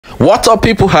What's up,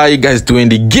 people? How are you guys doing?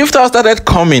 The gift has started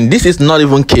coming. This is not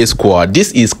even K-Squad.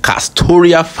 This is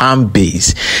Kastoria fan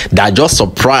base that just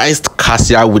surprised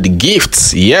Kassia with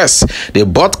gifts. Yes, they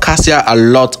bought Kassia a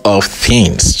lot of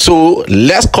things. So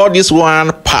let's call this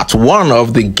one part one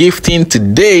of the gifting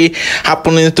today,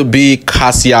 happening to be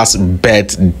Kassia's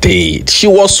birthday. She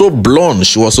was so blown.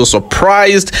 She was so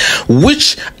surprised,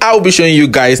 which I'll be showing you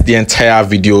guys the entire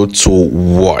video to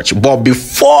watch. But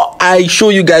before I show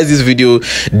you guys this video,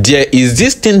 there is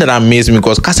this thing that amazed me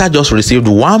because Kassia just received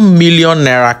 1 million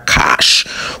naira cash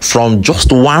from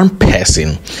just one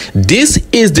person. This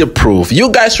is the proof. You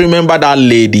guys remember that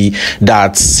lady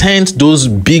that sent those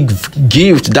big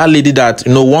gifts? That lady that,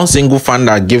 you know, one single fan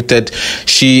that gifted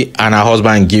she and her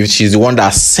husband gift. She's the one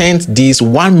that sent this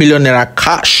 1 million naira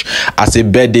cash as a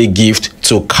birthday gift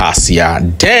to Kassia.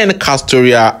 Then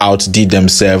Kastoria outdid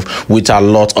themselves with a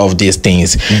lot of these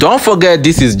things. Don't forget,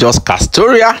 this is just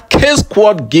Kastoria.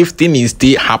 K-Squad gifting is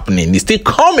still happening. It's still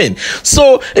coming.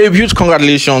 So a huge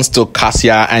congratulations to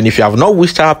Kassia. And if you have not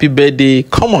wished her happy birthday,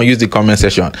 come on, use the comment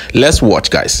section. Let's watch,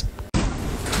 guys.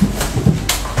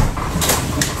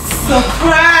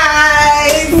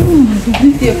 Surprise!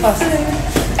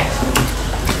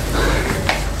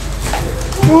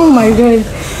 Oh my god.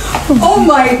 Oh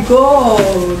my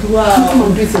god! Wow!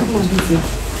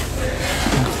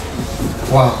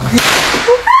 Wow.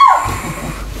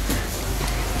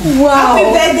 Wow. Happy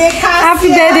birthday, Kassia! Happy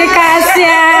birthday,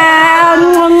 Kassia!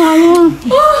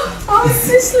 Oh,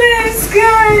 sisters,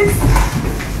 guys!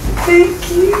 Thank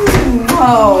you!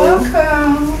 Wow!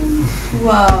 Welcome!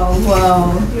 Wow, wow!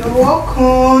 You're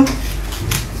welcome!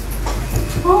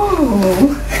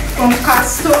 Oh! From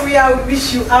Kastoria, we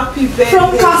wish you happy birthday!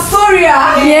 From Kastoria!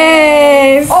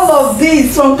 Yes! All of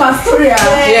this from Kastoria!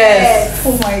 Yes!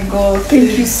 Oh my god,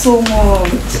 thank you so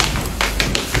much!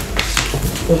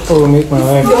 That will make my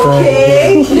life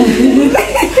Okay.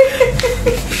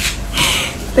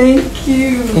 Thank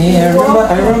you. Yeah,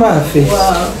 I remember her face.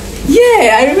 Wow.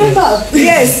 Yeah, I remember.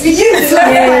 Yes, we used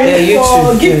Yeah, you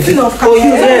for too. gifting of Kastoria. Oh,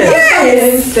 you did?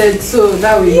 Yes. Said so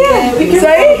that we We can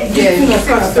say gifting Yeah. of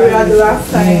Kastoria the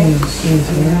last time. Yes,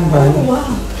 I remember.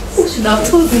 Wow. Who should have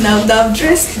told me now that I've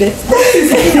dressed better?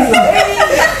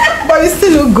 But you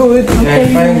still look good. Yeah,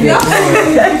 fine, yeah.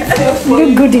 You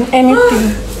look good in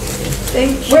anything.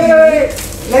 Thank you. Wait.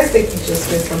 Let's take pictures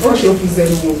first. I'm not sure if it's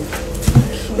anyone.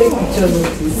 Take pictures of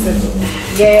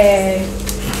this. Yeah.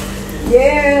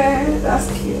 Yeah, that's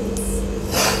cute.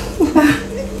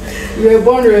 You were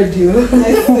born ready.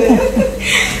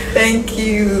 Thank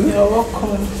you. You're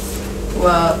welcome.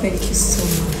 Wow, thank you so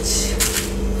much.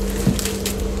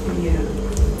 Yeah.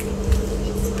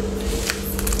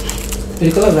 The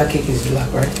color of that cake is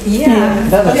black, right? Yeah.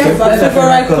 That's a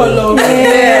favorite color.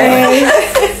 Yeah.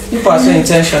 People are so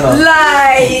intentional.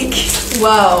 Like,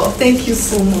 wow, thank you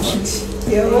so much.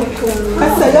 You're welcome.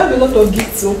 Kassia, you have a lot of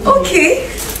gifts. Okay.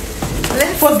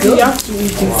 Let's What do go. you have to read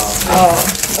this?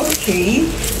 Oh, okay.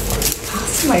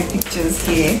 That's my pictures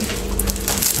here.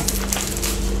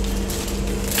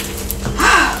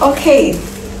 Okay.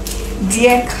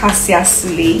 Dear Kassia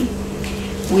Sule,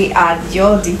 we are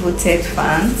your devoted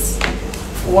fans.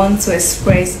 Want to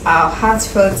express our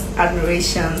heartfelt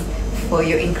admiration for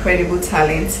your incredible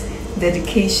talent,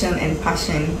 dedication, and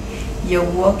passion. Your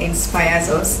work inspires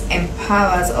us,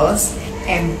 empowers us,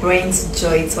 and brings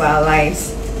joy to our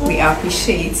lives. We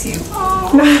appreciate you.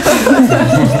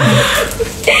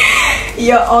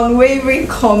 Your unwavering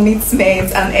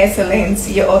commitment and excellence,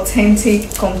 your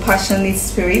authentic, compassionate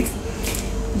spirit,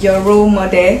 your role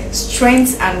model,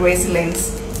 strength, and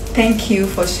resilience. Thank you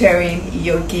for sharing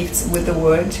your gifts with the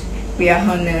world. We are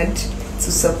honored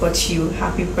to support you.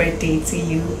 Happy birthday to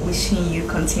you. Wishing you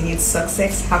continued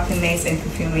success, happiness, and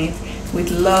fulfillment. With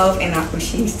love and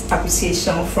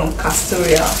appreciation from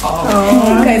Kastoria. Oh,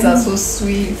 you guys are so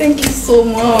sweet. Thank you so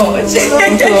much.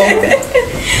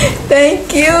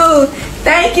 Thank you.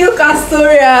 Thank you,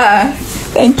 Kastoria.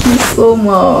 Thank you so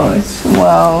much.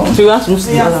 Wow. So you have to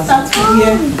see that. Start from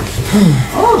here.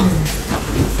 Oh,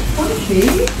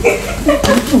 okay.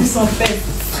 Some pen.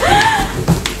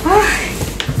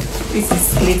 This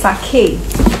is letter K.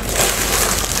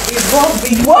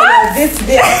 What? This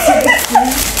day.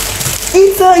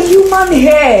 It's a human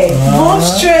hair. Bone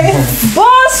straight.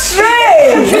 Bone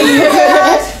straight.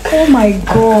 Oh my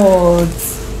god.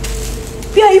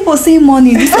 Where are you for saying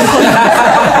money? This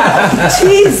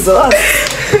Jesus.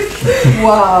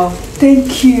 Wow.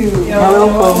 Thank you. You're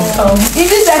welcome. In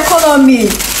this economy.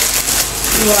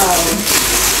 Wow.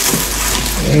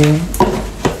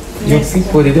 Your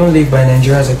people, they don't live by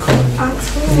Nigeria's economy.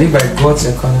 They live by God's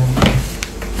economy.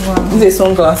 Wow. These are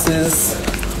sunglasses.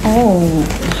 Oh.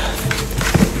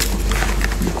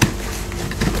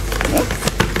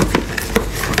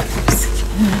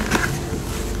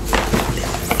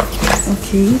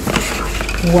 Okay.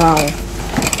 Wow.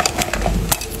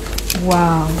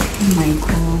 Wow. Oh my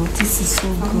god. This is so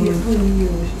good.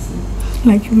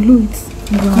 Like you do it.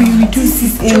 Wow. This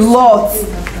is a lot.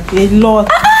 A lot.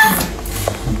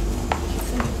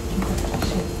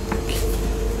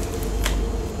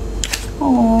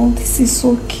 Oh, this is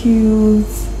so cute.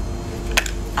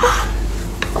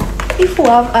 People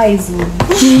have eyes.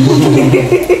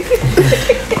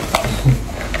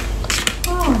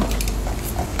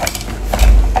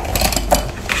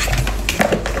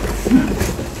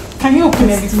 Can you open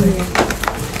everything?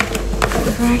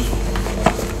 Right.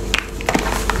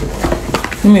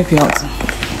 Let me help you out.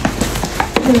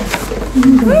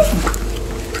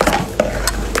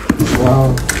 Wow.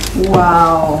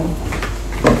 Wow.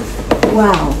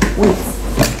 Wow. Wait.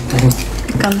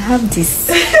 You can have this.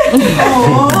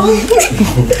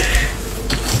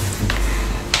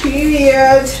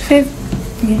 Period. I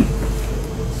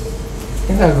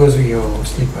think that goes with your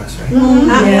slippers, right?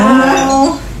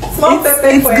 Yeah.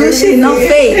 It's Gucci, not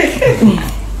fake.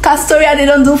 Kastoria, they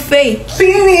don't do fake.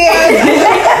 Period.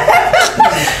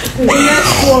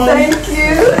 Thank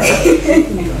you.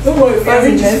 Don't worry, Here's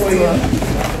the next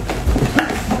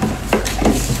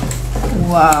one.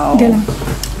 Wow.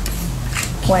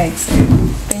 Wait.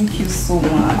 Thank you so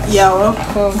much. You're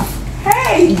welcome.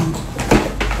 Hey.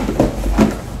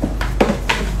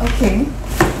 Okay.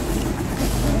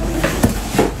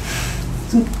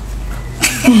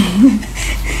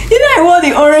 You know I wore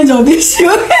the orange on this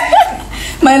shoe.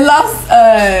 My last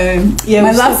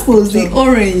my last post, the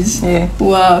orange. Yeah.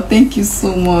 Wow, thank you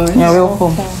so much. You're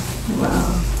welcome.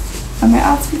 Wow. And my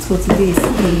outfit for today is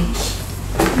pink.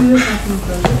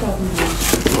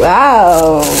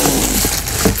 Wow.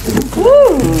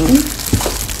 Woo.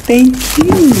 Thank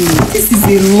you. This is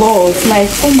a lot. Like,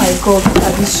 oh my god, look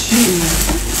at this shoe.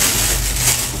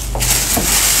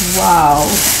 Wow.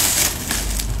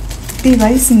 Babe,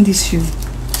 have you seen this shoe?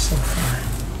 So far.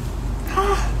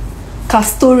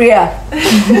 Kastoria.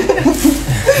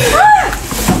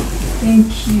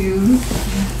 Thank you.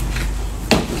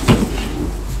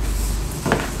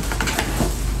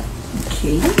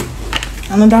 Okay.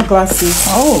 Another glasses.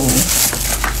 Oh.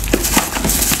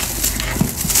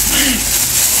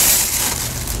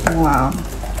 Wow.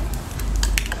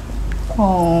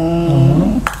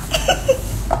 Oh.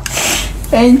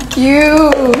 Thank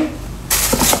you.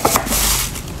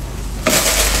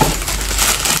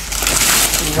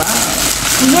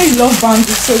 You know you love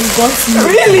bangles, so you got me.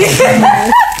 Really?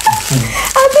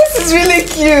 Oh, this is really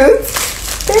cute.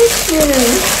 Thank you.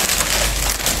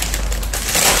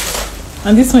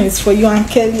 And this one is for you and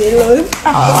Kelly alone. I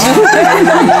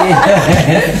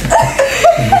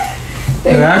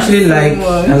actually like,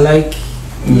 I like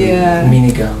Yeah.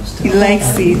 mini gowns. He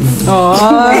likes it. Oh.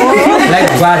 I like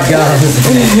bad gowns.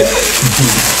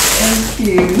 Thank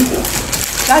you.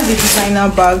 That's the designer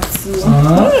bag too.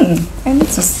 I need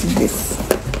to see this.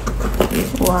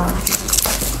 Wow.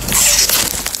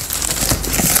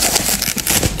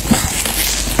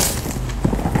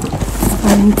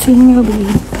 Continually.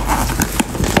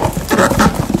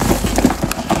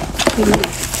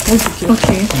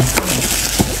 Okay.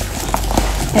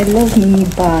 I love mini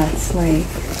bags. Like,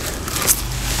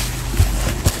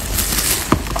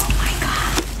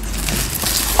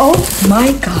 oh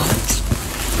my god.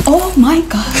 Oh my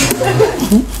god.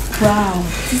 Wow.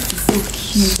 This is so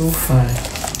cute. So fun.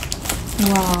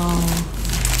 Wow.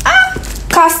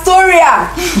 Kastoria.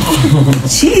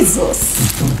 Jesus.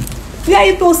 Where are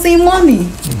you posting money?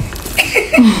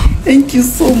 Thank you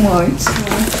so much.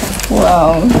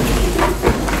 Wow.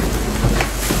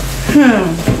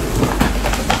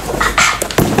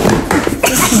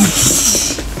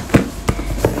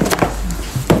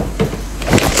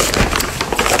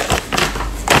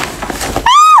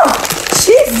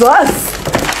 Jesus.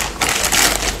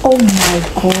 Oh my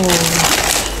god.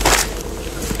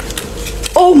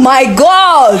 Oh my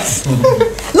god.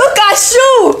 Look at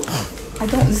shoe. I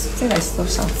don't say I stop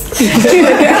shouting.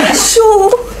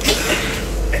 Shoe.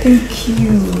 Thank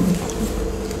you.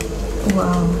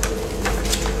 Wow.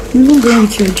 You look good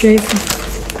with your dress.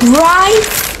 Right?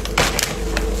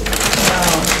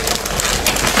 Wow.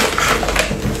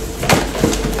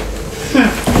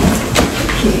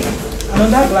 Okay.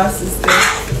 Another glasses there.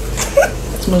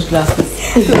 Too much glasses.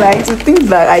 Like, to think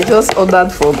that I just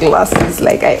ordered for glasses,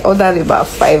 like I ordered about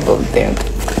 5 of them.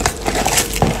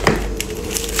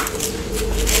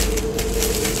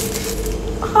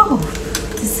 Oh,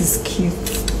 this is cute.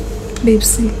 Babe,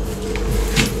 see.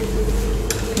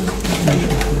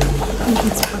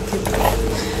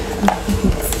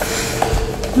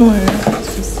 Don't worry.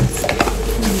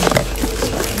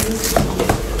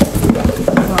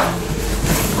 Wow.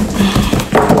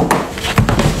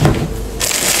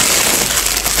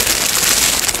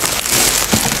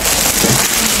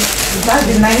 That's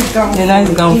the nice gown. The nice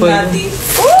gown for you.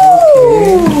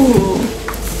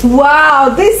 Ooh. Wow,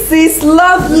 this is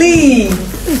lovely.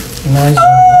 Nice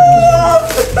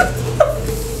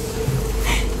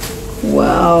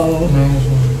Wow. Nice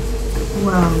one.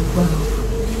 Wow.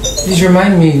 Please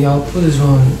remind me, I'll put this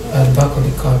one at the back of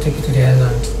the car, take it to the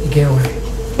island. You get where?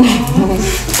 You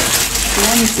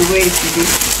want me to wear it today?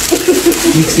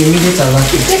 It's immediate alert.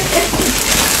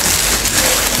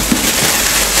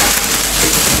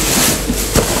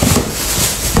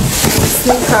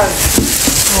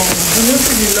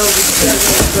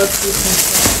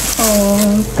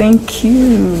 Oh, thank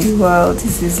you. Wow,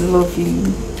 this is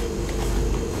lovely.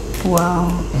 Wow.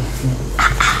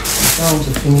 I want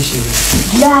to finish it.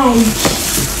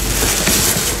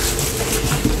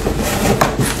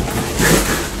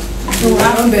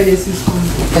 I don't bet this is coming.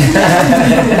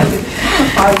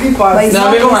 But it's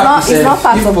not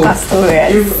part of Kastoria.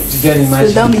 You can imagine.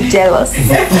 So don't be jealous.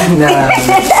 Nah.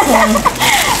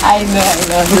 I know.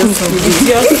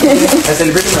 I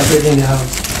celebrated my birthday in the house.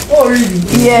 Oh, really?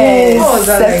 Yes. What was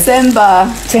that like? September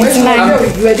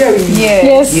 29th. You were there with me.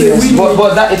 Yes. Yes,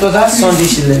 but that it was that Sunday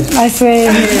she left. I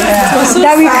swear.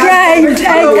 That we cried.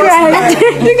 I cried.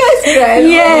 You guys cried?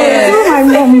 Yes. Oh my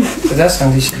mom. But that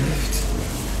Sunday she left.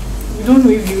 You don't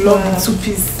know if you love the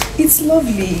two-piece. It's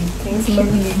lovely. It's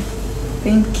lovely.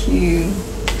 Thank you.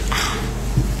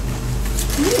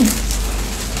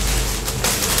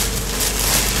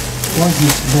 One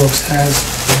gift box has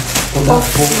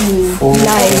four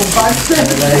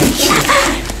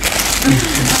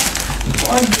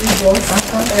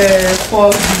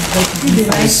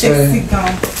Nice. Sexy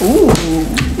gown. Ooh.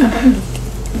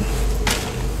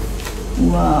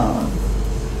 Wow.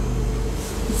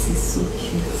 This is so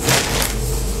cute.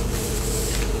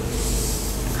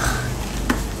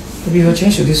 Maybe you'll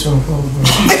change to this one.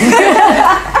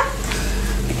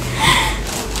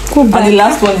 Go back. And the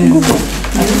last one is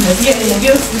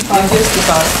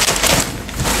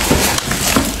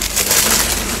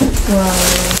wow.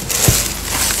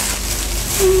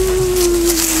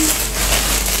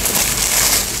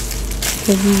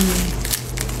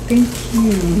 Thank you.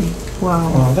 Wow.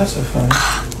 Oh, that's so fun.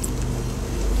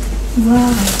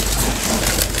 Wow.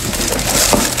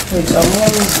 Wait,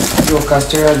 among your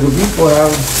Kastoria group, people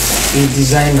have a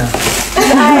designer.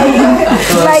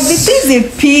 Like the things they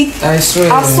pick I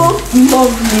swear. are so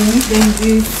lovely than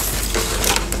this.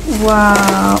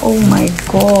 Wow. Oh my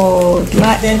god.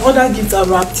 Like, Then other gifts are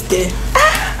wrapped there.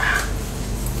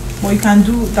 But you can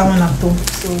do that one at home.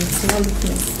 So it's not looking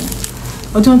like that.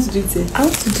 Or do you want to do it there? I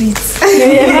want to do it.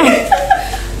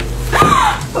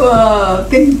 Wow,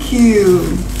 thank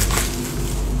you.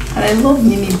 And I love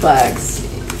mini bags.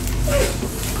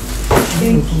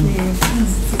 Thank you.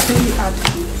 It's really hard.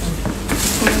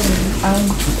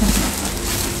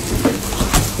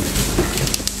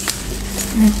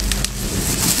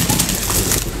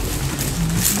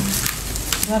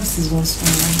 That is one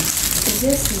small one. Is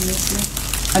this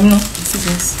scissors? I know,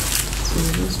 scissors. So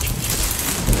let's try.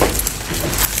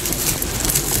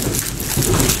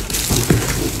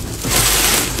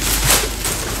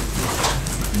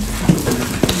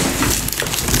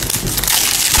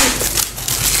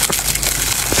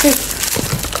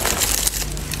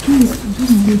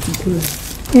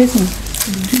 Yes, ma'am.